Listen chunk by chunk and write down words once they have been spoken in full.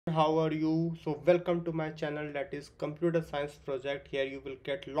How are you? So welcome to my channel, that is computer science project. Here you will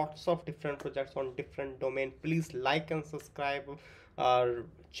get lots of different projects on different domain. Please like and subscribe our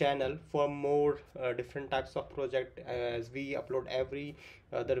channel for more different types of project, as we upload every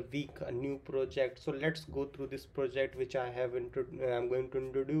other week a new project. So let's go through this project which I'm going to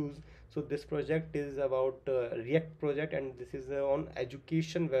introduce. So this project is about React project, and this is on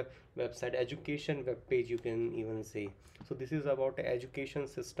education website, education web page, you can even say. So this is about a education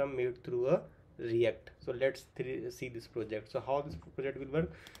system made through a React. So let's see this project. So how this project will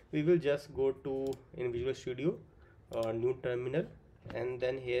work, we will just go to in Visual Studio, new terminal, and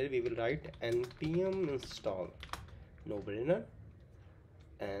then here we will write npm install, no brainer,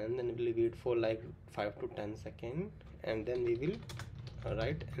 and then we will wait for like 5 to 10 seconds, and then we will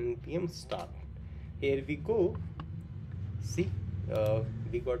write npm start. Here we go. See,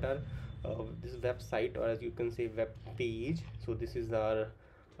 we got our this website, or as you can say web page. So this is our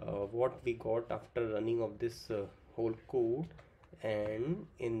what we got after running of this whole code. And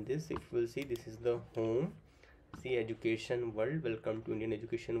in this, if you will see, this is the home. See, education world, welcome to Indian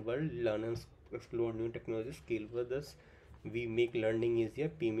education world, learn and explore new technologies, scale with us, we make learning easier,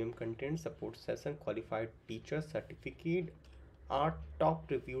 premium content, support session, qualified teachers, certificate, are top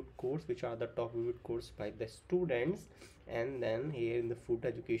reviewed course, which are the top reviewed course by the students. And then here in the food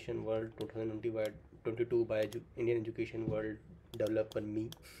education world 2022 by Indian education world developer me.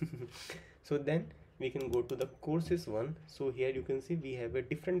 So then we can go to the courses one. So here you can see we have a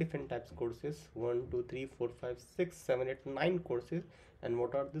different types courses, 1 2 3 4 5 6 7 8 9 courses. And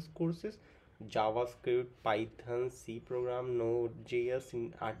what are these courses? JavaScript, Python, C program, Node.js,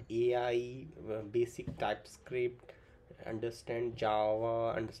 in AI, basic TypeScript, understand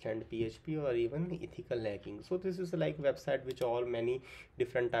Java, understand PHP, or even ethical hacking. So this is like website which all many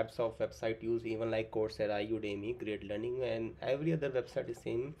different types of website use, even like Coursera, Udemy, Great Learning, and every other website is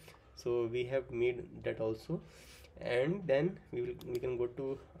same. So we have made that also. And then we can go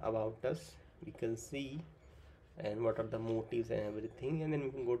to about us, we can see and what are the motives and everything, and then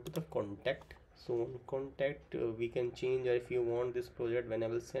we can go to the contact. So on contact, we can change, or if you want this project when I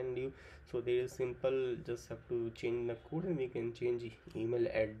will send you, so there is simple, just have to change the code, and we can change email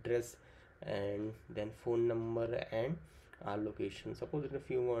address and then phone number and our location. Suppose if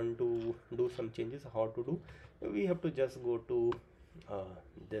you want to do some changes, how to do, we have to just go to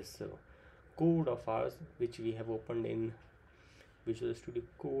this code of ours which we have opened in Visual Studio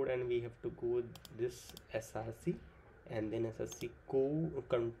Code, and we have to go this src, and then src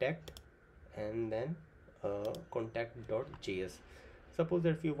contact, and then contact.js. Suppose that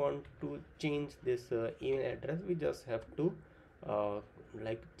if you want to change this email address, we just have to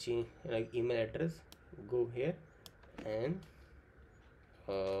like change like email address, go here, and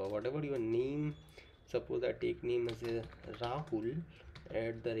whatever your name, suppose I take name as a Rahul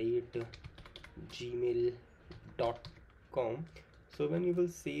at the rate gmail.com. So when you will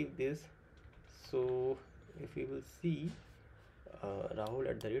save this, so if you will see Rahul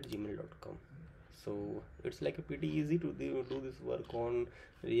at the rate gmail.com. So it's like a pretty easy to do this work on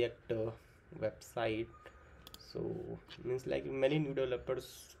React website. So means like many new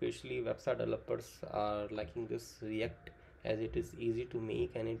developers, especially website developers, are liking this React, as it is easy to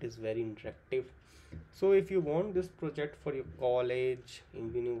make and it is very interactive. So if you want this project for your college,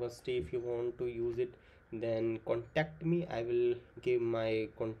 in university, if you want to use it, then contact me. I will give my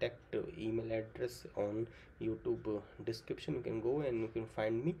contact email address on YouTube description. You can go and you can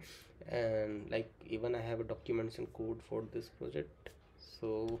find me, and like even I have a documentation code for this project.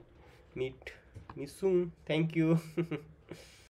 So meet me soon. Thank you.